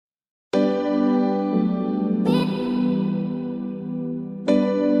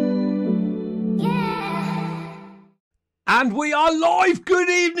And we are live. Good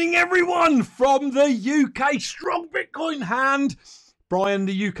evening, everyone, from the UK. Strong Bitcoin hand. Brian,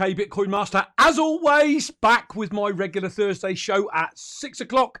 the UK Bitcoin Master, as always, back with my regular Thursday show at 6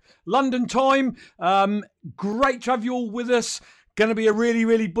 o'clock London time. Great to have you all with us. Going to be a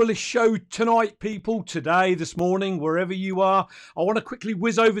really bullish show tonight, people. Today, this morning, wherever you are. I want to quickly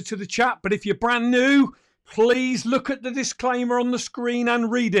whiz over to the chat, but if you're brand new, please look at the disclaimer on the screen and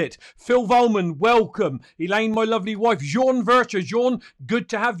read it. Phil Volman, welcome. Elaine, my lovely wife. Jean Vercher. Jean, good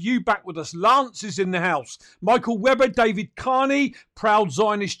to have you back with us. Lance is in the house. Michael Weber, David Carney, proud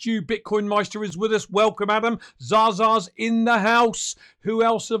Zionist Jew, Bitcoin Meister is with us. Welcome, Adam. Zaza's in the house. Who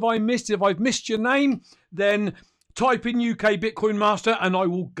else have I missed? If I've missed your name, then type in UK Bitcoin Master and I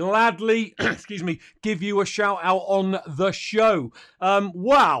will gladly, give you a shout out on the show.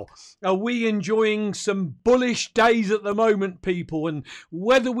 Wow, are we enjoying some bullish days at the moment, people? And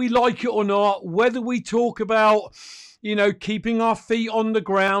whether we like it or not, whether we talk about, keeping our feet on the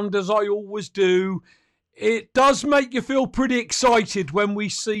ground, as I always do, it does make you feel pretty excited when we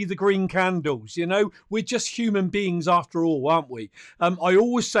see the green candles. We're just human beings after all, aren't we? I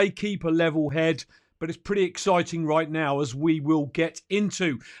always say keep a level head, but it's pretty exciting right now, as we will get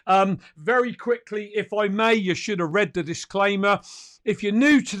into. Very quickly, if I may, you should have read the disclaimer. If you're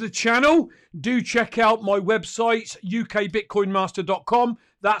new to the channel, do check out my website, ukbitcoinmaster.com.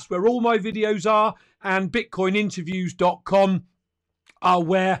 That's where all my videos are, and bitcoininterviews.com are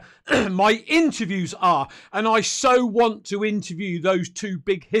where my interviews are. And I so want to interview those two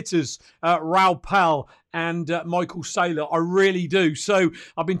big hitters, Raoul Pal and Michael Saylor. I really do. So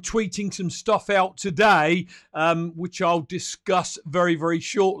I've been tweeting some stuff out today, which I'll discuss very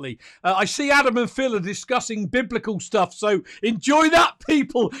shortly. I see Adam and Phil are discussing biblical stuff. So enjoy that,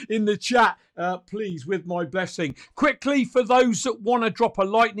 people, in the chat. Please, with my blessing. Quickly, for those that want to drop a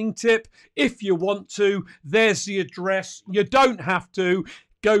lightning tip, if you want to, there's the address. You don't have to.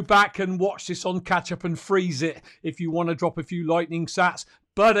 Go back and watch this on Catch Up and Freeze It if you want to drop a few lightning sats.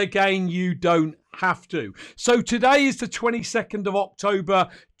 But again, you don't have to. So today is the 22nd of October,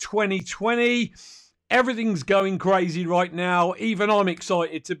 2020. Everything's going crazy right now. Even I'm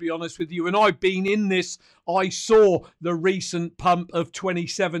excited, to be honest with you. And I've been in this. I saw the recent pump of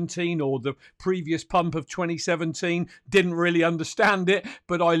 2017, or the previous pump of 2017. Didn't really understand it,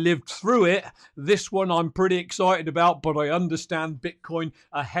 but I lived through it. This one I'm pretty excited about, but I understand Bitcoin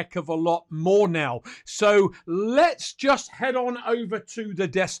a heck of a lot more now. So let's just head on over to the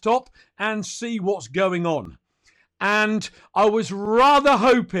desktop and see what's going on. And I was rather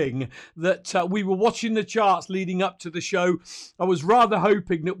hoping that we were watching the charts leading up to the show. I was rather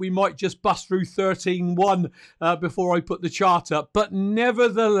hoping that we might just bust through 13.1 before I put the chart up. But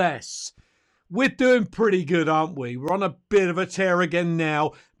nevertheless, we're doing pretty good, aren't we? We're on a bit of a tear again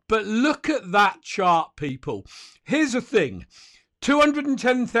now. But look at that chart, people. Here's the thing.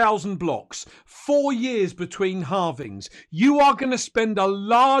 210,000 blocks, 4 years between halvings. You are going to spend a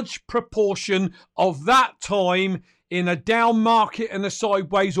large proportion of that time in a down market and a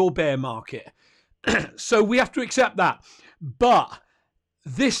sideways or bear market. So we have to accept that. But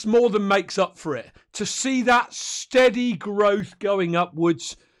this more than makes up for it. To see that steady growth going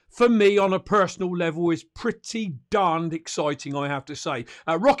upwards, for me, on a personal level, is pretty darned exciting, I have to say.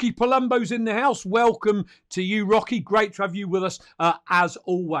 Rocky Palumbo's in the house. Welcome to you, Rocky. Great to have you with us, as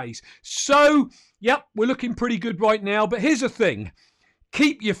always. So, yep, we're looking pretty good right now. But here's the thing.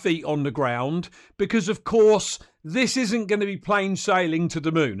 Keep your feet on the ground, because, of course, this isn't going to be plain sailing to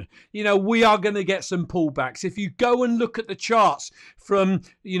the moon. We are going to get some pullbacks. If you go and look at the charts from,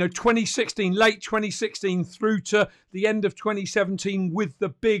 2016, late 2016 through to the end of 2017 with the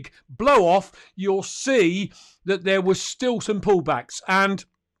big blow off, you'll see that there was still some pullbacks. And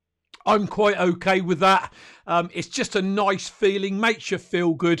I'm quite okay with that. It's just a nice feeling, makes you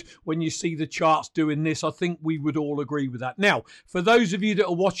feel good when you see the charts doing this. I think we would all agree with that. Now, for those of you that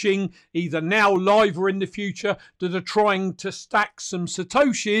are watching either now live or in the future that are trying to stack some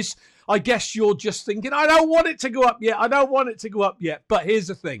Satoshis, I guess you're just thinking, I don't want it to go up yet. I don't want it to go up yet. But here's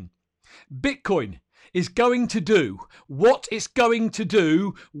the thing. Bitcoin is going to do what it's going to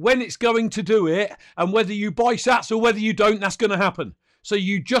do, when it's going to do it, and whether you buy sats or whether you don't, that's going to happen. So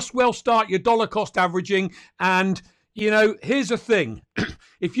you just well start your dollar cost averaging. And, here's the thing.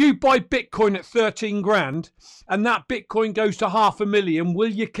 If you buy Bitcoin at 13 grand and that Bitcoin goes to 500,000,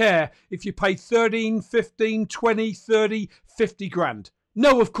 will you care if you pay 13, 15, 20, 30, 50 grand?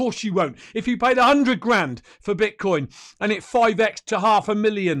 No, of course you won't. If you paid 100 grand for Bitcoin and it 5x to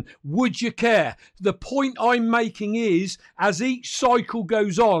 500,000, would you care? The point I'm making is, as each cycle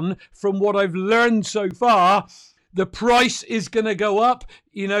goes on, from what I've learned so far, the price is going to go up.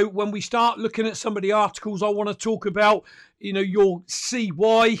 When we start looking at some of the articles I want to talk about, you'll see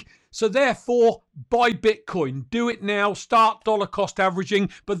why. So therefore, buy Bitcoin. Do it now. Start dollar cost averaging.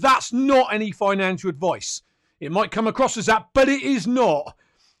 But that's not any financial advice. It might come across as that, but it is not.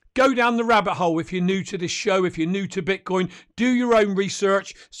 Go down the rabbit hole if you're new to this show, if you're new to Bitcoin. Do your own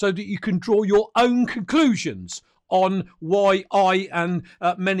research so that you can draw your own conclusions on why I and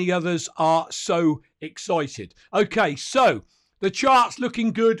many others are so excited. Okay, so the chart's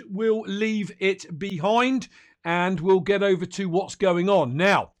looking good. We'll leave it behind and we'll get over to what's going on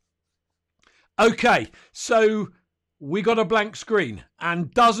now. Okay, so we got a blank screen,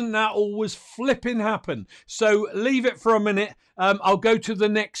 and doesn't that always flipping happen? So leave it for a minute. I'll go to the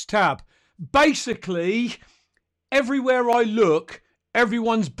next tab. Basically, everywhere I look,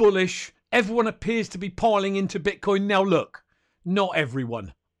 everyone's bullish. Everyone appears to be piling into Bitcoin. Now look, not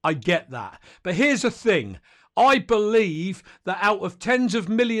everyone. I get that. But here's the thing. I believe that out of tens of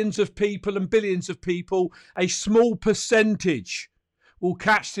millions of people and billions of people, a small percentage will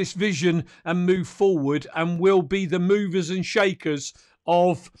catch this vision and move forward and will be the movers and shakers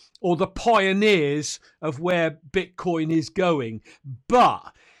of, or the pioneers of where Bitcoin is going.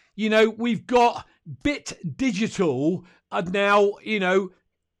 But, we've got Bit Digital now,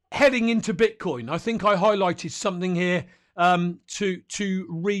 heading into Bitcoin. I think I highlighted something here to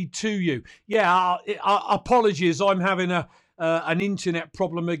read to you. Yeah, apologies. I'm having an internet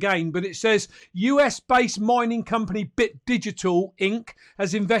problem again, but it says US-based mining company Bit Digital Inc.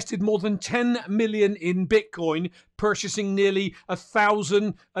 has invested more than 10 million in Bitcoin, purchasing nearly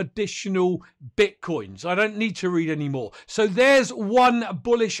 1,000 additional Bitcoins. I don't need to read anymore. So there's one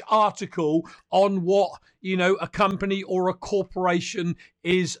bullish article on what, a company or a corporation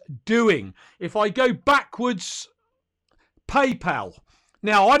is doing. If I go backwards, PayPal.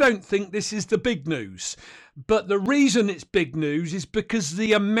 Now, I don't think this is the big news, but the reason it's big news is because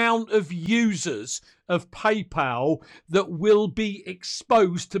the amount of users of PayPal that will be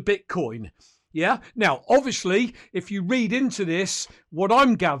exposed to Bitcoin. Yeah. Now, obviously, if you read into this, what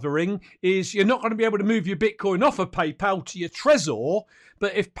I'm gathering is you're not going to be able to move your Bitcoin off of PayPal to your Trezor.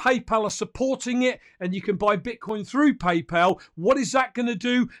 But if PayPal are supporting it and you can buy Bitcoin through PayPal, what is that going to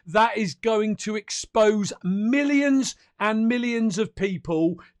do? That is going to expose millions and millions of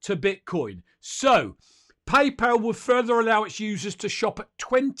people to Bitcoin. So PayPal will further allow its users to shop at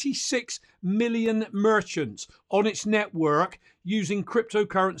 26 million merchants on its network using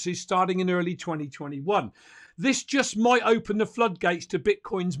cryptocurrencies starting in early 2021. This just might open the floodgates to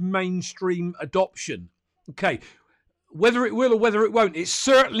Bitcoin's mainstream adoption. Okay, whether it will or whether it won't, it's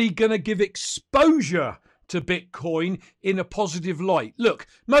certainly going to give exposure to Bitcoin in a positive light. Look,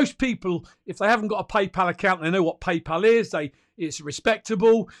 most people, if they haven't got a PayPal account, they know what PayPal is. It's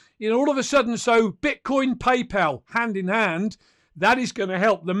respectable. All of a sudden, so Bitcoin, PayPal, hand in hand, that is going to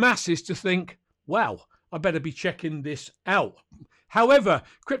help the masses to think, wow, I better be checking this out. However,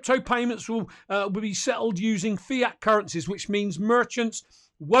 crypto payments will be settled using fiat currencies, which means merchants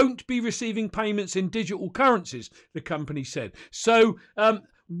won't be receiving payments in digital currencies, the company said. So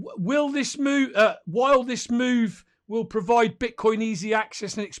will this move, while this move will provide Bitcoin easy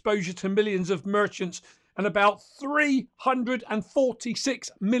access and exposure to millions of merchants and about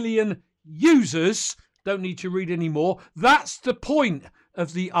 346 million users, don't need to read anymore. That's the point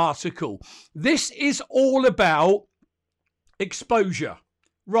of the article. This is all about exposure.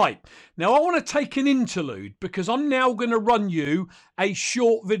 Right, now I want to take an interlude because I'm now going to run you a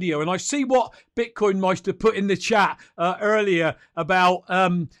short video, and I see what Bitcoin Meister put in the chat earlier about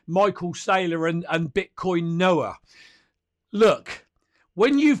Michael Saylor and Bitcoin Noah. Look,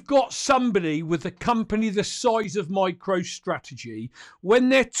 when you've got somebody with a company the size of MicroStrategy, when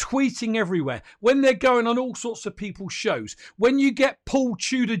they're tweeting everywhere, when they're going on all sorts of people's shows, when you get Paul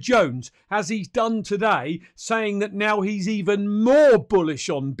Tudor Jones, as he's done today, saying that now he's even more bullish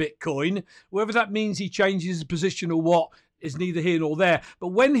on Bitcoin, whether that means he changes his position or what, is neither here nor there. But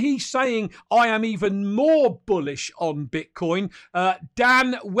when he's saying, I am even more bullish on Bitcoin,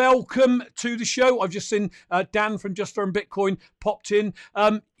 Dan, welcome to the show. I've just seen Dan from Just Earn Bitcoin popped in.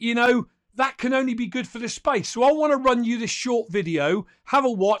 That can only be good for the space. So I want to run you this short video. Have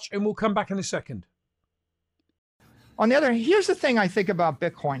a watch and we'll come back in a second. On the other hand, here's the thing I think about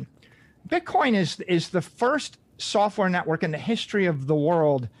Bitcoin. Bitcoin is the first software network in the history of the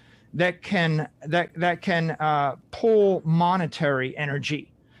world that can pull monetary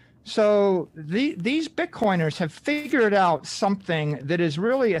energy. So these Bitcoiners have figured out something that is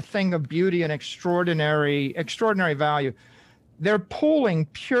really a thing of beauty and extraordinary value. They're pulling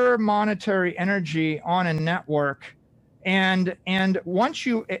pure monetary energy on a network, and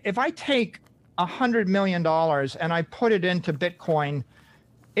if I take $100 million and I put it into Bitcoin,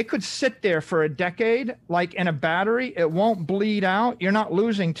 it could sit there for a decade, like in a battery. It won't bleed out. You're not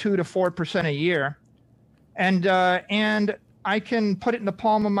losing 2 to 4% a year. And I can put it in the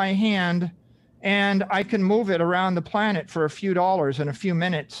palm of my hand, and I can move it around the planet for a few dollars in a few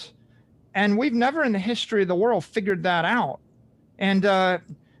minutes. And we've never in the history of the world figured that out. And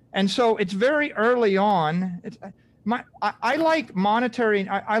so it's very early on. I like monetary.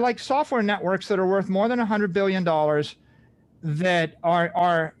 I like software networks that are worth more than $100 billion, that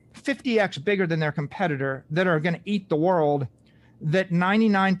are 50x bigger than their competitor, that are going to eat the world, that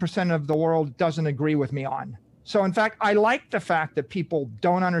 99% of the world doesn't agree with me on. So in fact, I like the fact that people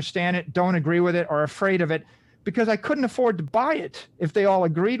don't understand it, don't agree with it, are afraid of it, because I couldn't afford to buy it if they all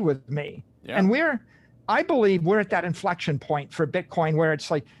agreed with me. Yeah. And I believe we're at that inflection point for Bitcoin where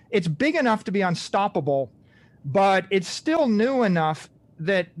it's like, it's big enough to be unstoppable, but it's still new enough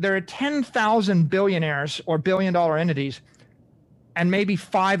that there are 10,000 billionaires or billion-dollar entities, and maybe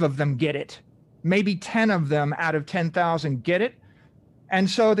 5 of them get it. Maybe 10 of them out of 10,000 get it. And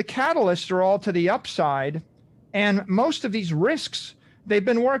so the catalysts are all to the upside. And most of these risks, they've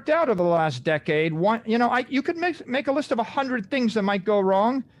been worked out over the last decade. You could make a list of 100 things that might go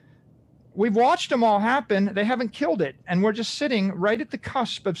wrong. We've watched them all happen. They haven't killed it. And we're just sitting right at the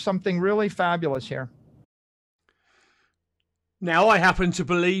cusp of something really fabulous here. Now, I happen to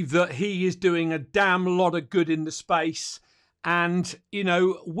believe that he is doing a damn lot of good in the space. And,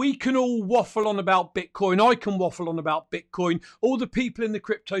 we can all waffle on about Bitcoin. I can waffle on about Bitcoin. All the people in the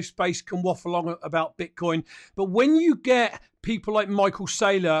crypto space can waffle on about Bitcoin. But when you get people like Michael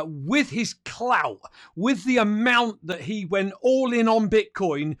Saylor with his clout, with the amount that he went all in on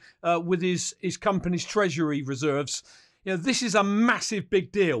Bitcoin with his company's treasury reserves, this is a massive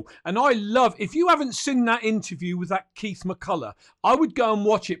big deal. And I love, if you haven't seen that interview with that Keith McCullough, I would go and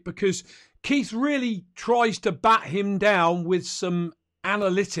watch it, because Keith really tries to bat him down with some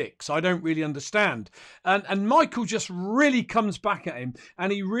analytics I don't really understand. And Michael just really comes back at him,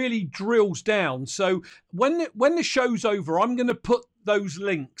 and he really drills down. So when the show's over, I'm going to put those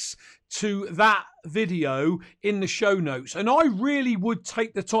links to that video in the show notes. And I really would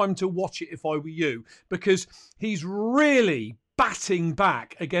take the time to watch it if I were you, because he's really batting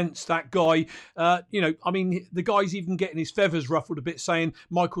back against that guy. The guy's even getting his feathers ruffled a bit, saying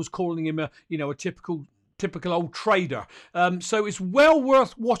Michael's calling him a typical old trader. So it's well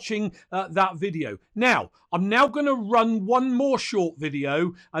worth watching that video. Now, I'm now going to run one more short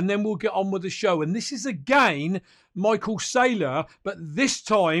video, and then we'll get on with the show. And this is again Michael Saylor, but this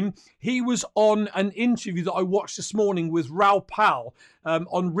time he was on an interview that I watched this morning with Raoul Pal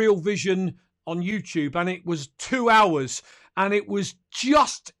on Real Vision on YouTube, and it was 2 hours. And it was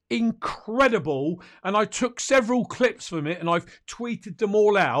just incredible. And I took several clips from it, and I've tweeted them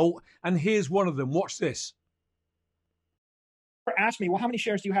all out. And here's one of them. Watch this. Ask me, well, how many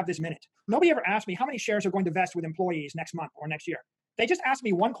shares do you have this minute? Nobody ever asked me how many shares are going to vest with employees next month or next year. They just asked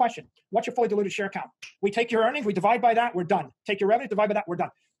me one question. What's your fully diluted share count? We take your earnings, we divide by that, we're done. Take your revenue, divide by that, we're done.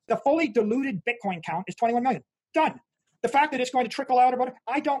 The fully diluted Bitcoin count is 21 million. Done. The fact that it's going to trickle out about it,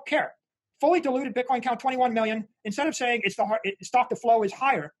 I don't care. Fully diluted Bitcoin count 21 million. Instead of saying stock to flow is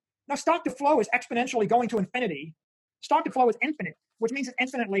higher, now stock to flow is exponentially going to infinity. Stock to flow is infinite, which means it's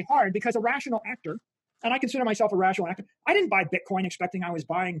infinitely hard, because a rational actor, and I consider myself a rational actor, I didn't buy Bitcoin expecting I was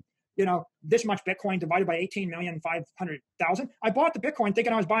buying, this much Bitcoin divided by 18,500,000. I bought the Bitcoin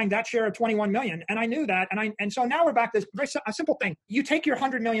thinking I was buying that share of 21 million, and I knew that. And so now we're back to this a simple thing. You take your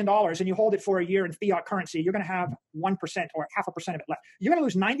 $100 million and you hold it for a year in fiat currency, you're going to have 1% or 0.5% of it left. You're going to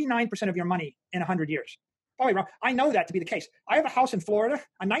lose 99% of your money in 100 years. Oh, wait, Rob, I know that to be the case. I have a house in Florida,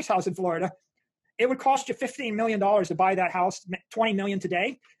 a nice house in Florida. It would cost you $15 million to buy that house, $20 million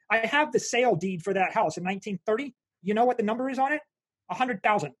today. I have the sale deed for that house in 1930. You know what the number is on it?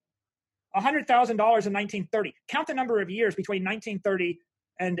 $100,000. $100,000 in 1930. Count the number of years between 1930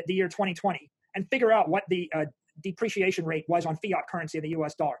 and the year 2020, and figure out what the depreciation rate was on fiat currency of the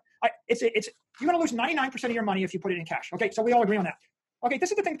U.S. dollar. You're going to lose 99% of your money if you put it in cash. Okay, so we all agree on that. Okay,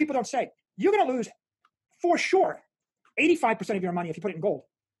 this is the thing people don't say. You're going to lose, for sure, 85% of your money if you put it in gold.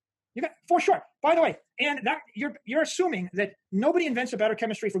 You got, for sure. By the way, and that you're assuming that nobody invents a better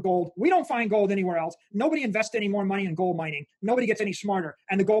chemistry for gold. We don't find gold anywhere else. Nobody invests any more money in gold mining. Nobody gets any smarter,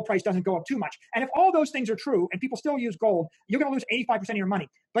 and the gold price doesn't go up too much. And if all those things are true, and people still use gold, you're going to lose 85% of your money.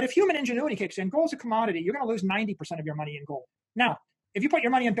 But if human ingenuity kicks in, gold's a commodity. You're going to lose 90% of your money in gold. Now, if you put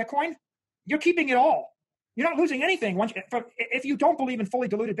your money in Bitcoin, you're keeping it all. You're not losing anything. If you don't believe in fully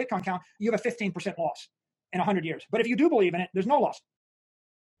diluted Bitcoin count, you have a 15% loss in 100 years. But if you do believe in it, there's no loss.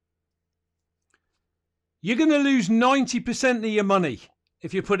 You're going to lose 90% of your money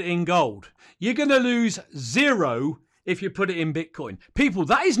if you put it in gold. You're going to lose 0 if you put it in Bitcoin. People,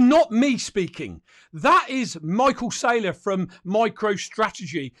 that is not me speaking. That is Michael Saylor from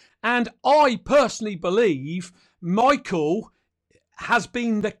MicroStrategy. And I personally believe Michael has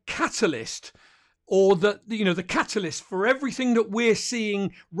been the catalyst, or the catalyst for everything that we're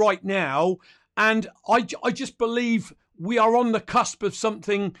seeing right now. And I just believe we are on the cusp of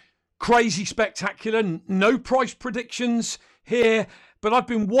something crazy spectacular. No price predictions here, but I've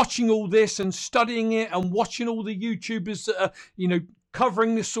been watching all this and studying it and watching all the YouTubers that are,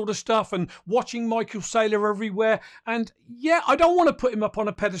 covering this sort of stuff and watching Michael Saylor everywhere. And yeah, I don't want to put him up on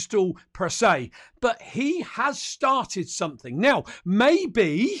a pedestal per se, but he has started something. Now,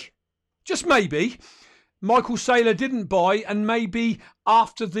 maybe, just maybe, Michael Saylor didn't buy, and maybe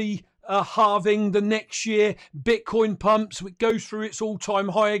after the halving the next year, Bitcoin pumps, it goes through its all-time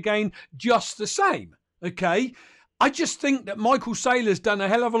high again, just the same. Okay, I just think that Michael Saylor's done a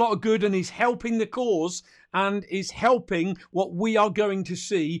hell of a lot of good, and he's helping the cause and is helping what we are going to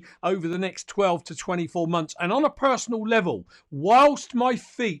see over the next 12 to 24 months. And on a personal level, whilst my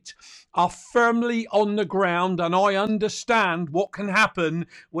feet are firmly on the ground and I understand what can happen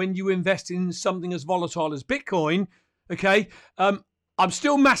when you invest in something as volatile as Bitcoin, okay, I'm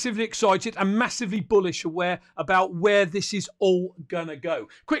still massively excited and massively bullish about where this is all gonna go.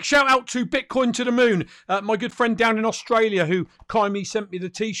 Quick shout out to Bitcoin to the Moon, my good friend down in Australia who kindly sent me the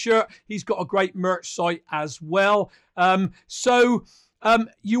t-shirt. He's got a great merch site as well. So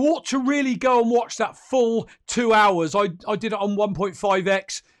you ought to really go and watch that full 2 hours. I did it on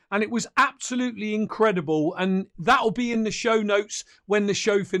 1.5x. And it was absolutely incredible. And that'll be in the show notes when the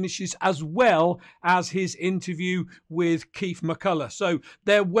show finishes, as well as his interview with Keith McCullough. So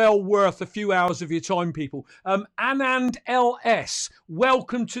they're well worth a few hours of your time, people. Anand LS,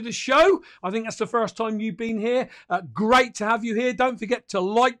 welcome to the show. I think that's the first time you've been here. Great to have you here. Don't forget to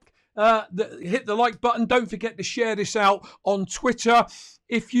hit the like button. Don't forget to share this out on Twitter.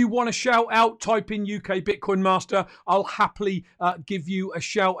 If you want to shout out, type in UK Bitcoin Master. I'll happily give you a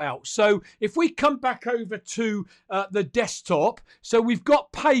shout out. So if we come back over to the desktop, so we've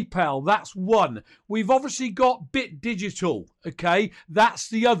got PayPal, that's one. We've obviously got Bit Digital, okay? That's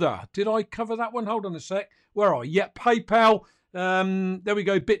the other. Did I cover that one? Hold on a sec. Where are you? Yeah, PayPal. There we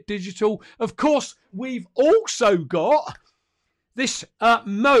go, Bit Digital. Of course, we've also got this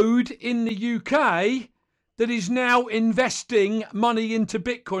mode in the UK that is now investing money into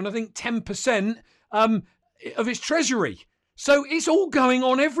Bitcoin, I think 10% of its treasury. So it's all going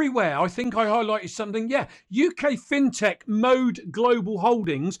on everywhere. I think I highlighted something. Yeah, UK FinTech Mode Global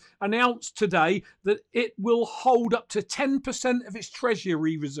Holdings announced today that it will hold up to 10% of its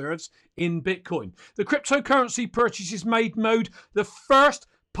treasury reserves in Bitcoin. The cryptocurrency purchases made Mode the first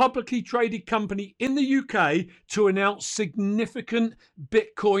publicly traded company in the UK to announce significant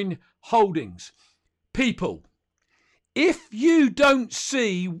Bitcoin holdings. People, if you don't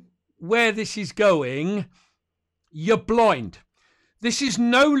see where this is going, you're blind. This is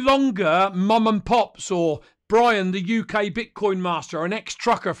no longer mum and pops or Brian, the UK Bitcoin Master, an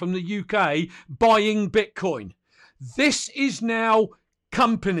ex-trucker from the UK, buying Bitcoin. This is now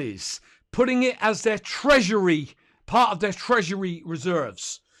companies putting it as their treasury, part of their treasury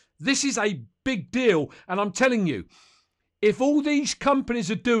reserves. This is a big deal. And I'm telling you, if all these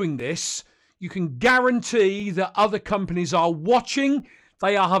companies are doing this, you can guarantee that other companies are watching.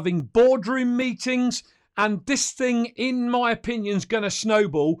 They are having boardroom meetings. And this thing, in my opinion, is going to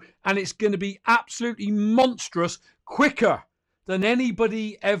snowball. And it's going to be absolutely monstrous, quicker than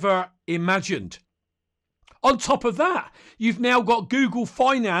anybody ever imagined. On top of that, you've now got Google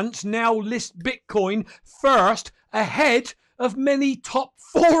Finance now list Bitcoin first ahead of many top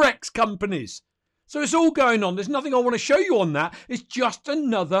Forex companies. So it's all going on. There's nothing I want to show you on that. It's just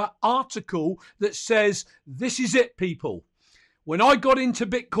another article that says, this is it, people. When I got into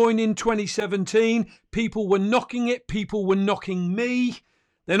Bitcoin in 2017, people were knocking it. People were knocking me.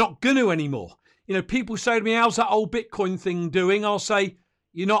 They're not going to anymore. People say to me, how's that old Bitcoin thing doing? I'll say,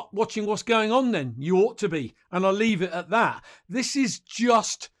 you're not watching what's going on then. You ought to be. And I'll leave it at that. This is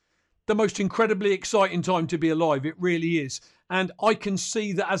just the most incredibly exciting time to be alive. It really is. And I can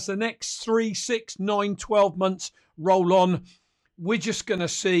see that as the next 3, 6, 9, 12 months roll on, we're just going to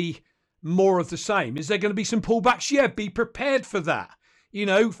see more of the same. Is there going to be some pullbacks? Yeah, be prepared for that.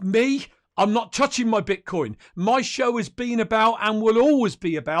 Me, I'm not touching my Bitcoin. My show has been about and will always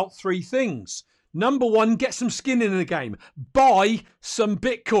be about 3 things. Number 1, get some skin in the game. Buy some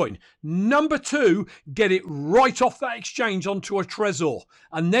Bitcoin. Number 2, get it right off that exchange onto a Trezor.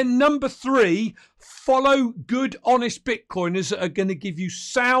 And then number 3, follow good, honest Bitcoiners that are going to give you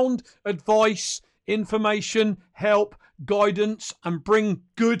sound advice information, help, guidance, and bring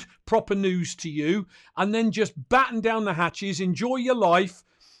good, proper news to you, and then just batten down the hatches, enjoy your life,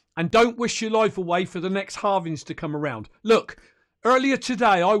 and don't wish your life away for the next halvings to come around. Look, earlier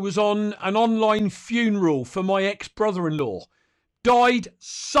today I was on an online funeral for my ex-brother-in-law. Died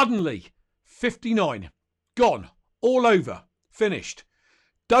suddenly, 59, gone, all over, finished.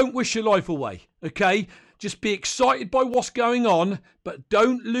 Don't wish your life away, okay? Just be excited by what's going on, but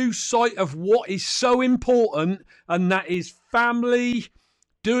don't lose sight of what is so important, and that is family,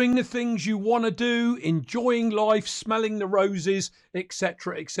 doing the things you want to do, enjoying life, smelling the roses,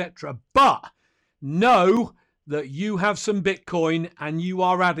 etc., etc. But know that you have some Bitcoin and you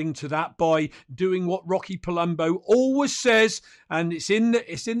are adding to that by doing what Rocky Palumbo always says, and it's in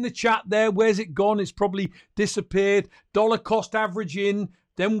the chat there. Where's it gone? It's probably disappeared. Dollar cost average in,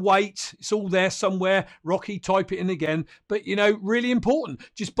 then wait. It's all there somewhere. Rocky, type it in again. But, really important.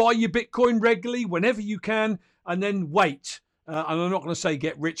 Just buy your Bitcoin regularly whenever you can, and then wait. And I'm not going to say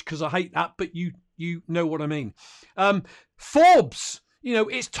get rich because I hate that, but you know what I mean. Forbes,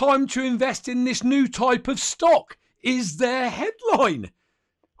 it's time to invest in this new type of stock, is their headline.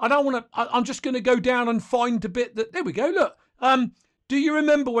 I'm just going to go down and find the bit that, there we go, look. Do you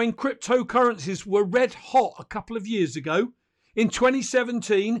remember when cryptocurrencies were red hot a couple of years ago? In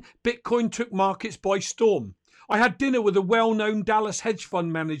 2017, Bitcoin took markets by storm. I had dinner with a well-known Dallas hedge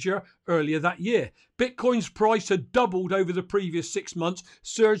fund manager earlier that year. Bitcoin's price had doubled over the previous 6 months,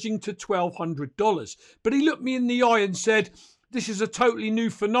 surging to $1,200. But he looked me in the eye and said, "This is a totally new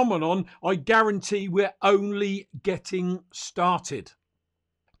phenomenon. I guarantee we're only getting started."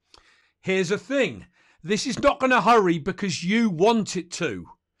 Here's the thing. This is not going to hurry because you want it to.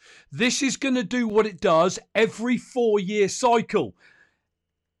 This is going to do what it does every 4-year cycle.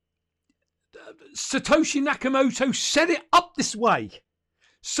 Satoshi Nakamoto set it up this way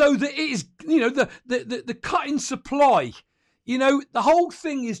so that it is, the cut in supply. The whole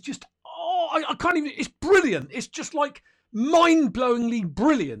thing is just, I can't even, it's brilliant. It's just like mind-blowingly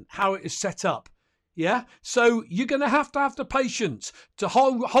brilliant how it is set up. Yeah. So you're going to have the patience to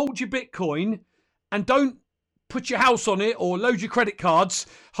hold your Bitcoin and don't put your house on it or load your credit cards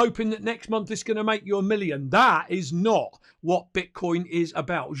hoping that next month it's going to make you $1 million. That is not what Bitcoin is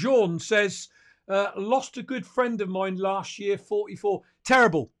about. Jean says, lost a good friend of mine last year, 44.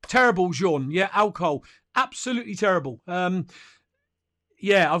 Terrible, Jean. Yeah, alcohol. Absolutely terrible.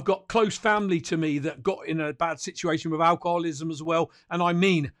 Yeah, I've got close family to me that got in a bad situation with alcoholism as well. And I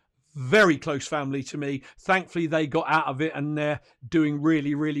mean, very close family to me. Thankfully, they got out of it and they're doing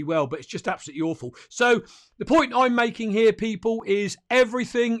really, really well. But it's just absolutely awful. So the point I'm making here, people, is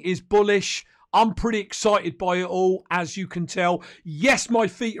everything is bullish. I'm pretty excited by it all, as you can tell. Yes, my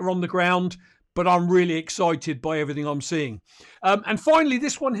feet are on the ground, but I'm really excited by everything I'm seeing. And finally,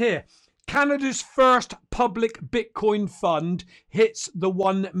 this one here. Canada's first public Bitcoin fund hits the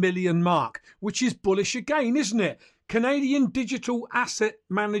 1 million mark, which is bullish again, isn't it? Canadian digital asset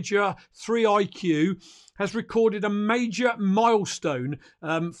manager 3iQ has recorded a major milestone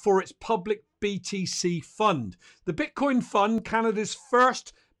for its public BTC fund. The Bitcoin Fund, Canada's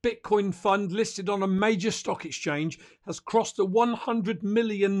first Bitcoin fund listed on a major stock exchange, has crossed the 100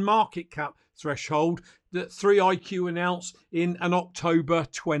 million market cap threshold that 3iQ announced in an October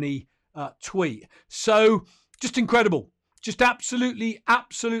 20 tweet. So just incredible. Just absolutely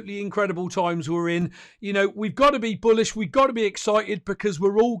incredible times we're in. We've got to be bullish. We've got to be excited because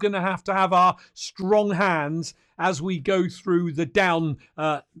we're all going to have our strong hands as we go through the down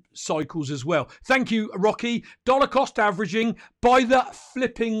cycles as well. Thank you, Rocky. Dollar cost averaging by the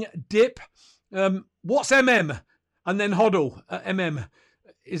flipping dip. What's MM? And then HODL, MM.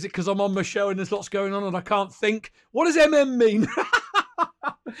 Is it because I'm on my show and there's lots going on and I can't think? What does MM mean?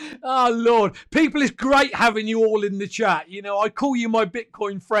 Oh, Lord. People, it's great having you all in the chat. I call you my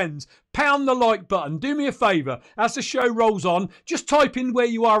Bitcoin friends. Pound the like button. Do me a favour. As the show rolls on, just type in where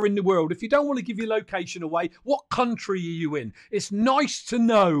you are in the world. If you don't want to give your location away, what country are you in? It's nice to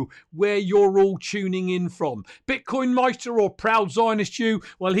know where you're all tuning in from. Bitcoin Meister or Proud Zionist Jew,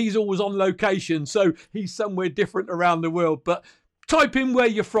 well, he's always on location, so he's somewhere different around the world. But type in where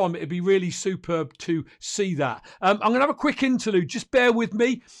you're from. It'd be really superb to see that. I'm going to have a quick interlude. Just bear with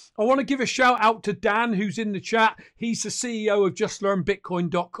me. I want to give a shout out to Dan, who's in the chat. He's the CEO of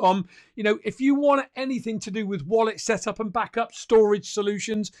JustLearnBitcoin.com. If you want anything to do with wallet setup and backup, storage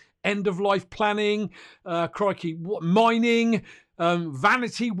solutions, end-of-life planning, mining,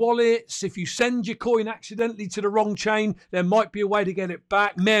 vanity wallets. If you send your coin accidentally to the wrong chain, there might be a way to get it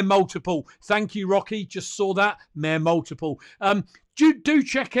back. Mayor Multiple. Thank you, Rocky. Just saw that. Mayor Multiple. do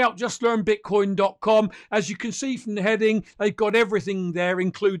check out justlearnbitcoin.com. As you can see from the heading, they've got everything there,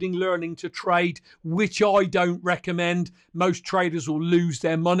 including learning to trade, which I don't recommend. Most traders will lose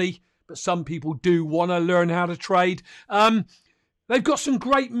their money, but some people do want to learn how to trade. They've got some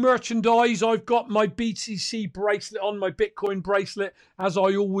great merchandise. I've got my BTC bracelet on, my Bitcoin bracelet, as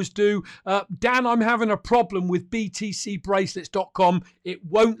I always do. Dan, I'm having a problem with btcbracelets.com. It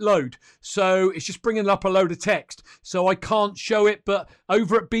won't load. So it's just bringing up a load of text. So I can't show it. But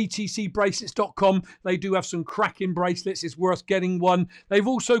over at btcbracelets.com, they do have some cracking bracelets. It's worth getting one. They've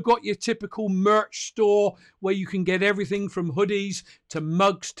also got your typical merch store where you can get everything from hoodies to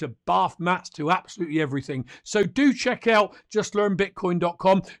mugs to bath mats to absolutely everything. So do check out justlearnbitcoin.com.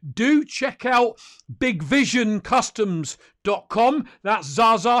 Do check out bigvisioncustoms.com. That's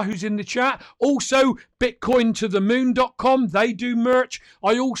Zaza who's in the chat. Also bitcointothemoon.com. They do merch.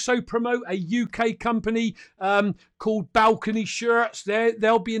 I also promote a UK company called Balcony Shirts.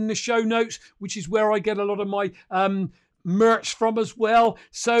 They'll be in the show notes, which is where I get a lot of my merch from as well.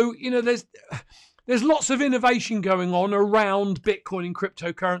 So, you know, there's lots of innovation going on around Bitcoin and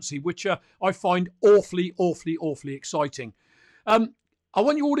cryptocurrency, which I find awfully exciting. I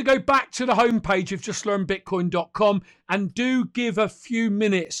want you all to go back to the homepage of justlearnbitcoin.com and do give a few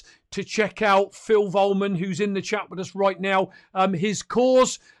minutes to check out Phil Volman, who's in the chat with us right now. His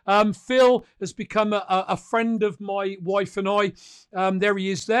cause. Phil has become a friend of my wife and I. There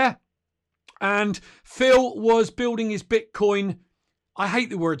he is there. And Phil was building his Bitcoin. I hate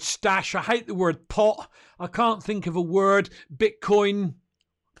the word stash. I hate the word pot. I can't think of a word. Bitcoin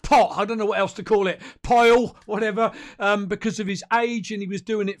pot. I don't know what else to call it. Pile, whatever, because of his age, and he was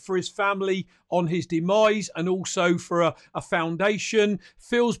doing it for his family on his demise and also for a foundation.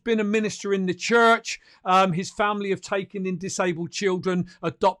 Phil's been a minister in the church. His family have taken in disabled children,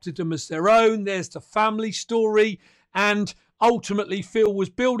 adopted them as their own. There's the family story. And ultimately, Phil was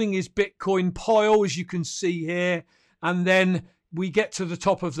building his Bitcoin pile, as you can see here. And then we get to the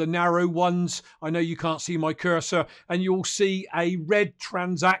top of the narrow ones. I know you can't see my cursor, and you'll see a red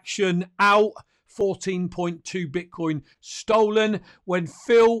transaction out, 14.2 Bitcoin stolen, when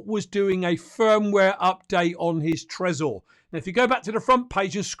Phil was doing a firmware update on his Trezor. Now, if you go back to the front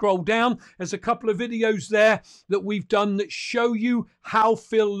page and scroll down, there's a couple of videos there that we've done that show you how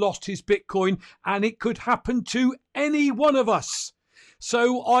Phil lost his Bitcoin, and it could happen to any one of us.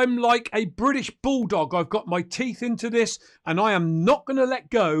 So I'm like a British bulldog. I've got my teeth into this, and I am not going to let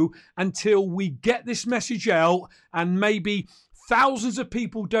go until we get this message out, and maybe thousands of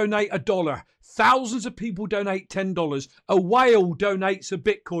people donate $1, thousands of people donate $10, a whale donates a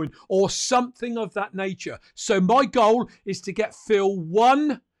Bitcoin or something of that nature. So my goal is to get Phil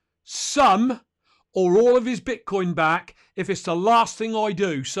some or all of his Bitcoin back if it's the last thing I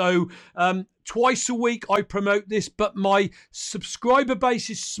do. So twice a week I promote this, but my subscriber base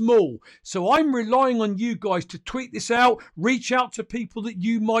is small. So I'm relying on you guys to tweet this out, reach out to people that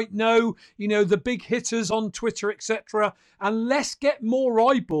you might know, you know, the big hitters on Twitter, etc. And let's get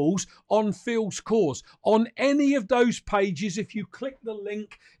more eyeballs on Phil's cause. On any of those pages, if you click the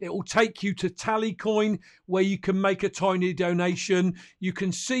link, it will take you to Tallycoin, where you can make a tiny donation. You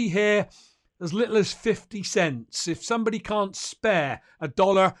can see here, as little as 50 cents. If somebody can't spare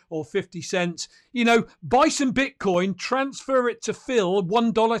 $1 or 50 cents, you know, buy some Bitcoin, transfer it to Phil,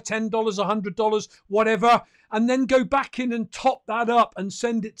 $1, $10, $100, whatever, and then go back in and top that up and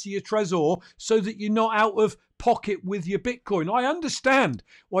send it to your Trezor so that you're not out of pocket with your Bitcoin. I understand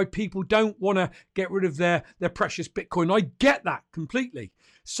why people don't want to get rid of their precious Bitcoin. I get that completely.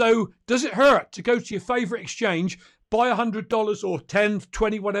 So does it hurt to go to your favorite exchange, buy $100 or 10,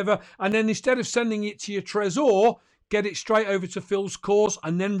 20, whatever, and then instead of sending it to your Trezor, get it straight over to Phil's cause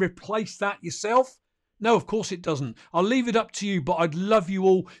and then replace that yourself? No, of course it doesn't. I'll leave it up to you, but I'd love you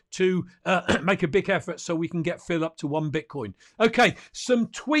all to make a big effort so we can get Phil up to 1 Bitcoin. Okay, some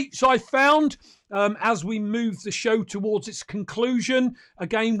tweets I found as we move the show towards its conclusion.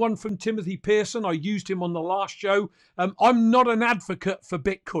 Again, one from Timothy Pearson. I used him on the last show. I'm not an advocate for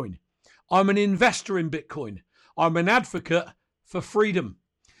Bitcoin. I'm an investor in Bitcoin. I'm an advocate for freedom.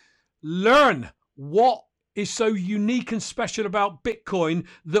 Learn what is so unique and special about Bitcoin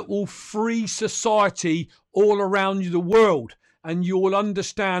that will free society all around the world, and you will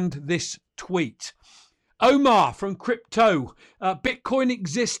understand this tweet. Omar from Crypto, Bitcoin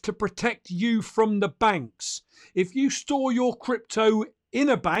exists to protect you from the banks. If you store your crypto in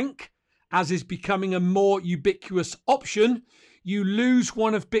a bank, as is becoming a more ubiquitous option, you lose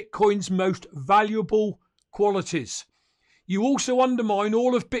one of Bitcoin's most valuable qualities. You also undermine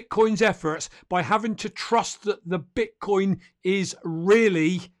all of Bitcoin's efforts by having to trust that the Bitcoin is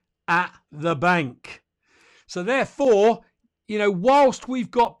really at the bank. So therefore, whilst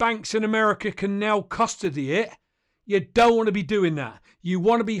we've got banks in America can now custody it, you don't want to be doing that. You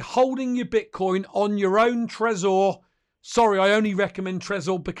want to be holding your Bitcoin on your own Trezor. Sorry, I only recommend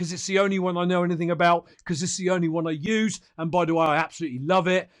Trezor because it's the only one I know anything about, because it's the only one I use. And by the way, I absolutely love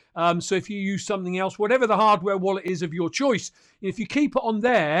it. So if you use something else, whatever the hardware wallet is of your choice, if you keep it on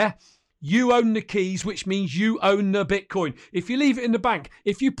there, you own the keys, which means you own the Bitcoin. If you leave it in the bank,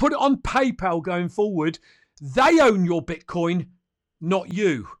 if you put it on PayPal going forward, they own your Bitcoin, not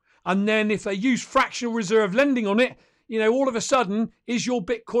you. And then if they use fractional reserve lending on it, all of a sudden, is your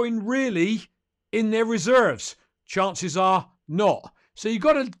Bitcoin really in their reserves? Chances are not. So you've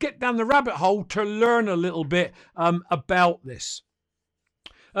got to get down the rabbit hole to learn a little bit about this.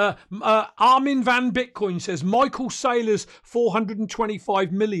 Armin van Bitcoin says Michael Saylor's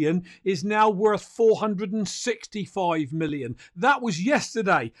 425 million is now worth 465 million. That was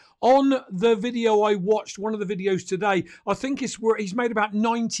yesterday. On the video I watched, one of the videos today, I think he's made about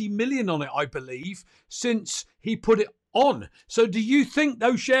 90 million on it, I believe, since he put it on. So do you think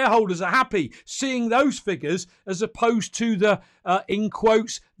those shareholders are happy seeing those figures as opposed to the, in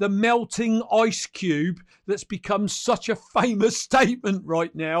quotes, the melting ice cube that's become such a famous statement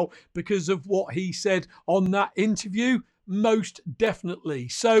right now because of what he said on that interview? Most definitely.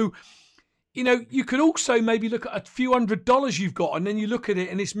 So, you could also maybe look at a few $100 you've got, and then you look at it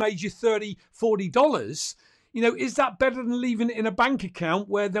and it's made you $30, $40. Is that better than leaving it in a bank account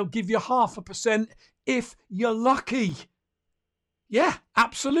where they'll give you 0.5% if you're lucky? Yeah,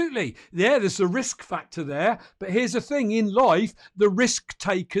 absolutely. Yeah, there's a risk factor there. But here's the thing, in life, the risk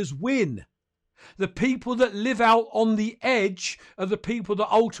takers win. The people that live out on the edge are the people that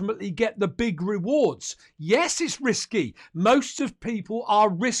ultimately get the big rewards. Yes, it's risky. Most of people are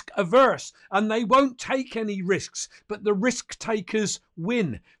risk averse and they won't take any risks, but the risk takers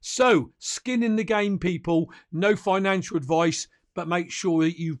win. So, skin in the game, people. No financial advice, but make sure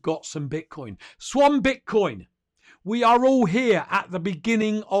that you've got some Bitcoin. Swan Bitcoin. We are all here at the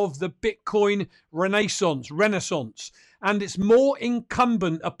beginning of the Bitcoin renaissance, and it's more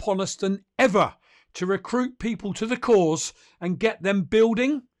incumbent upon us than ever to recruit people to the cause and get them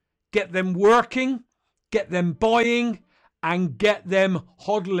building, get them working, get them buying, and get them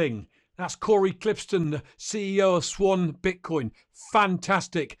hodling. That's Corey Clipston, the CEO of Swan Bitcoin.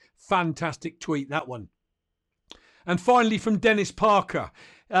 Fantastic tweet, that one. And finally from Dennis Parker,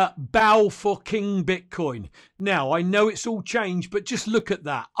 bow for King Bitcoin. Now, I know it's all changed, but just look at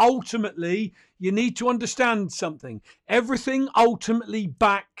that. Ultimately, you need to understand something. Everything ultimately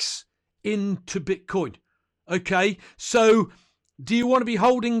backs into Bitcoin. Okay, so do you want to be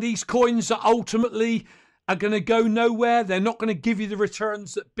holding these coins that ultimately are going to go nowhere? They're not going to give you the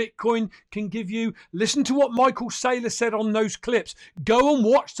returns that Bitcoin can give you. Listen to what Michael Saylor said on those clips. Go and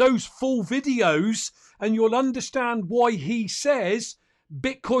watch those full videos and you'll understand why he says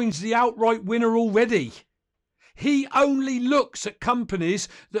Bitcoin's the outright winner already. He only looks at companies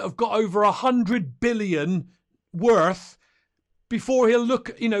that have got over 100 billion worth before he'll look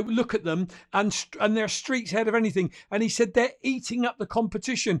at them and they're streets ahead of anything. And he said they're eating up the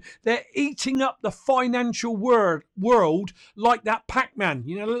competition. They're eating up the financial world like that Pac-Man.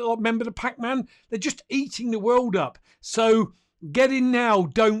 Remember the Pac-Man? They're just eating the world up. So get in now,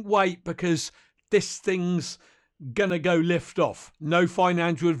 don't wait, because this thing's gonna go lift off. No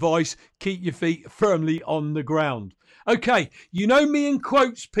financial advice. Keep your feet firmly on the ground. Okay, you know me in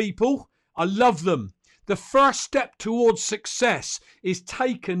quotes, people. I love them. The first step towards success is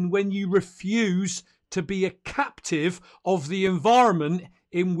taken when you refuse to be a captive of the environment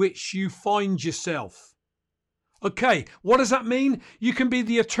in which you find yourself. Okay, what does that mean? You can be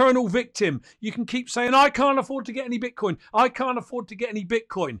the eternal victim. You can keep saying, I can't afford to get any Bitcoin. I can't afford to get any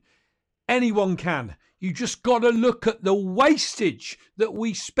Bitcoin. Anyone can. You just got to look at the wastage that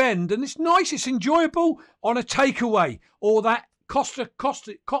we spend. And it's nice, it's enjoyable on a takeaway or that Costa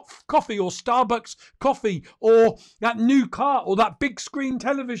coffee or Starbucks coffee or that new car or that big screen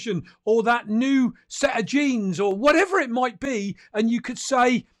television or that new set of jeans or whatever it might be. And you could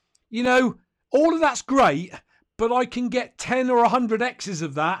say, all of that's great, but I can get 10 or 100 X's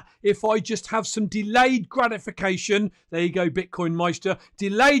of that if I just have some delayed gratification. There you go, Bitcoin Meister.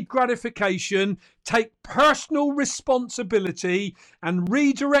 Delayed gratification, take personal responsibility and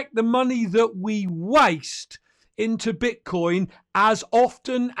redirect the money that we waste into Bitcoin as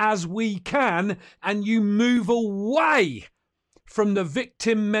often as we can, and you move away from the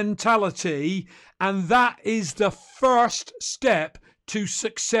victim mentality, and that is the first step to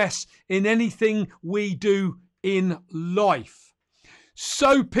success in anything we do in life.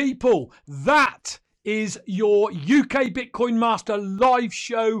 So people, that is your UK Bitcoin Master live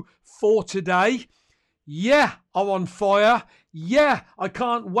show for today. Yeah, I'm on fire. Yeah, I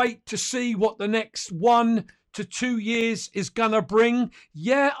can't wait to see what the next 1 to 2 years is gonna bring.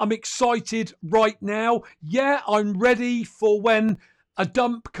 Yeah, I'm excited right now. Yeah, I'm ready for when a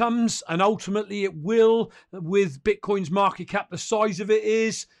dump comes, and ultimately it will, with Bitcoin's market cap the size of it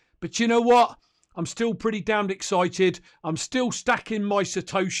is. But you know what? I'm still pretty damned excited. I'm still stacking my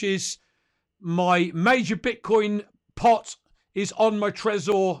Satoshis. My major Bitcoin pot is on my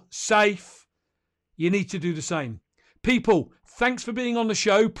Trezor safe. You need to do the same. People, thanks for being on the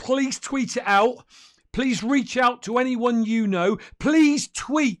show. Please tweet it out. Please reach out to anyone you know. Please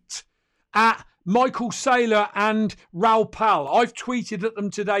tweet at Michael Saylor and Raoul Pal. I've tweeted at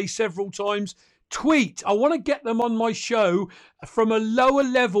them today several times. Tweet. I want to get them on my show from a lower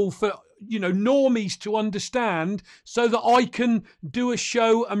level for normies to understand, so that I can do a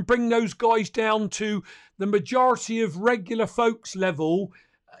show and bring those guys down to the majority of regular folks level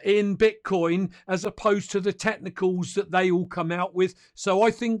in Bitcoin, as opposed to the technicals that they all come out with. So I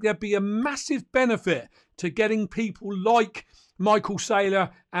think there'd be a massive benefit to getting people like Michael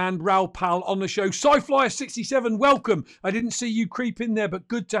Saylor and Raoul Pal on the show. Sci-Flyer67, welcome. I didn't see you creep in there, but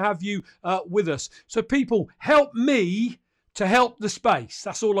good to have you with us. So people, help me to help the space.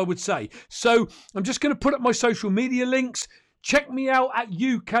 That's all I would say. So I'm just going to put up my social media links. Check me out at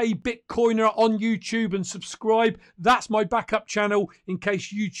UK Bitcoiner on YouTube and subscribe. That's my backup channel in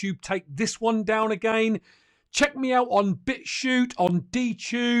case YouTube take this one down again. Check me out on BitChute, on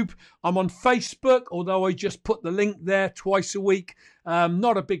DTube. I'm on Facebook, although I just put the link there twice a week.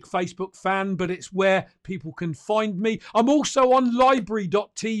 Not a big Facebook fan, but it's where people can find me. I'm also on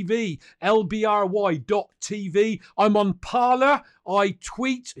LBRY.tv, LBRY.tv. I'm on Parler. I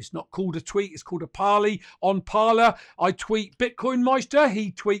tweet. It's not called a tweet, it's called a parley. On Parler, I tweet Bitcoin Meister.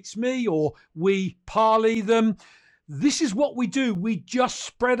 He tweets me, or we parley them. This is what we do. We just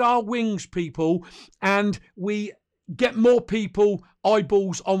spread our wings, people, and we get more people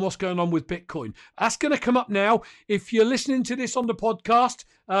eyeballs on what's going on with Bitcoin. That's going to come up now. If you're listening to this on the podcast,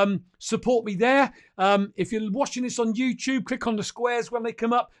 support me there. If you're watching this on YouTube, click on the squares when they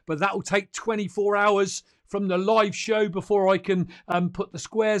come up, but that will take 24 hours from the live show before I can put the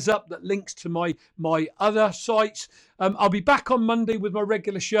squares up that links to my other sites. I'll be back on Monday with my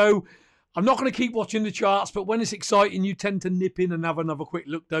regular show. I'm not going to keep watching the charts, but when it's exciting, you tend to nip in and have another quick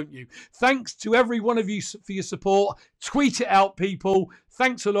look, don't you? Thanks to every one of you for your support. Tweet it out, people.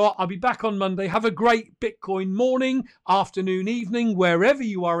 Thanks a lot. I'll be back on Monday. Have a great Bitcoin morning, afternoon, evening, wherever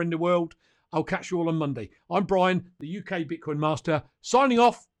you are in the world. I'll catch you all on Monday. I'm Brian, the UK Bitcoin Master, signing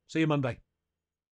off. See you Monday.